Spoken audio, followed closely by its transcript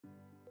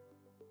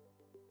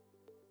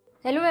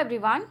Hello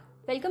everyone,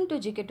 welcome to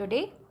GK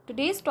Today.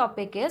 Today's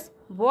topic is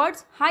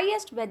world's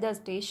highest weather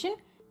station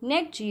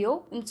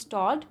NatGeo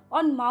installed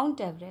on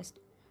Mount Everest.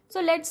 So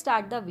let's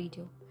start the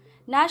video.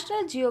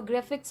 National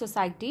Geographic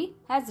Society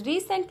has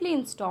recently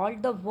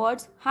installed the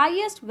world's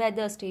highest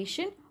weather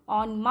station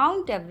on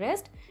Mount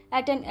Everest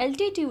at an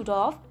altitude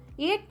of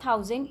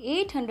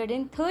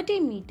 8,830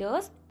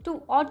 meters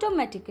to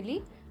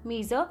automatically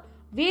measure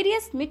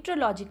various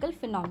meteorological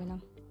phenomena.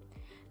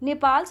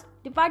 Nepal's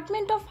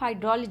Department of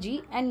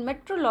Hydrology and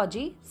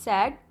Meteorology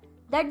said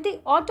that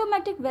the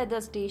automatic weather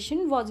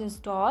station was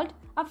installed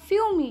a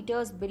few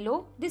meters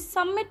below the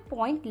summit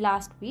point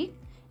last week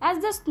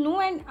as the snow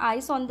and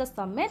ice on the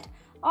summit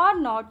are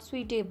not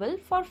suitable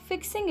for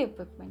fixing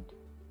equipment.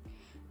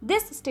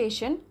 This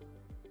station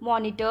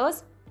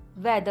monitors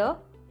weather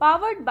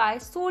powered by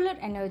solar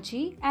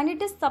energy, and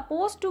it is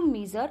supposed to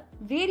measure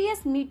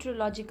various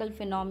meteorological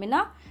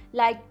phenomena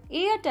like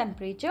air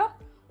temperature,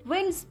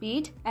 wind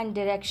speed and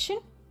direction,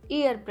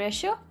 air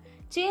pressure,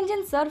 change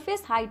in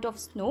surface height of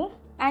snow,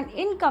 and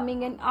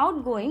incoming and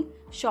outgoing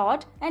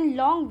short and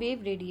long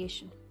wave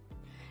radiation.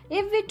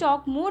 If we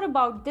talk more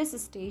about this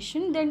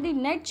station, then the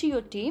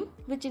NatGeo team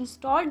which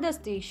installed the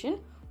station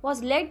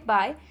was led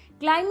by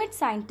climate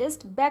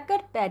scientist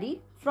Becker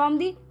Perry from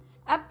the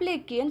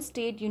Appalachian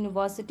State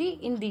University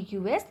in the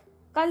US,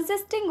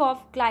 consisting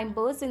of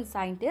climbers and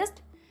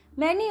scientists,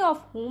 many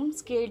of whom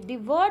scaled the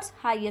world's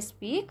highest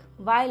peak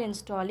while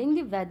installing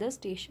the weather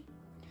station.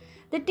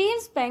 The team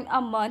spent a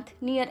month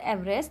near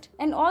Everest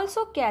and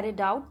also carried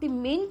out the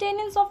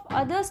maintenance of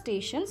other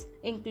stations,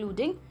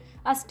 including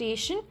a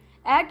station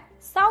at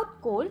South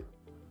Col,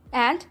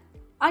 and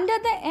under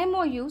the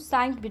MOU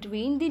signed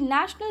between the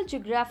National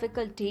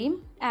Geographical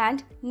team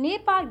and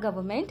Nepal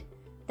government,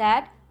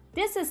 that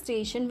this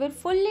station will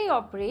fully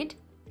operate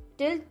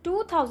till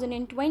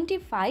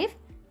 2025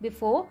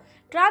 before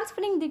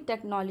transferring the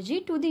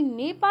technology to the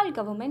Nepal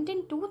government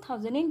in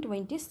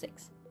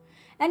 2026.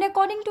 And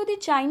according to the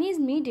Chinese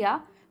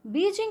media,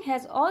 Beijing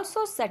has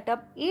also set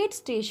up 8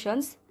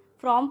 stations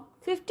from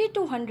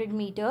 5,200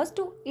 meters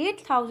to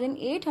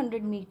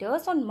 8,800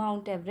 meters on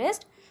Mount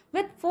Everest,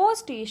 with 4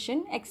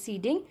 stations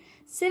exceeding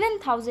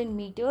 7,000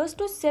 meters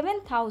to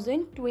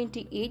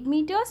 7,028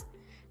 meters,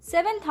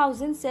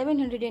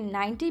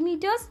 7,790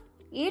 meters,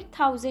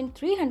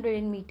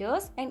 8,300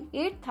 meters and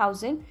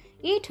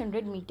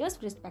 8,800 meters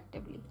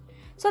respectively.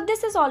 So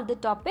this is all the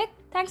topic.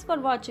 Thanks for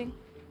watching.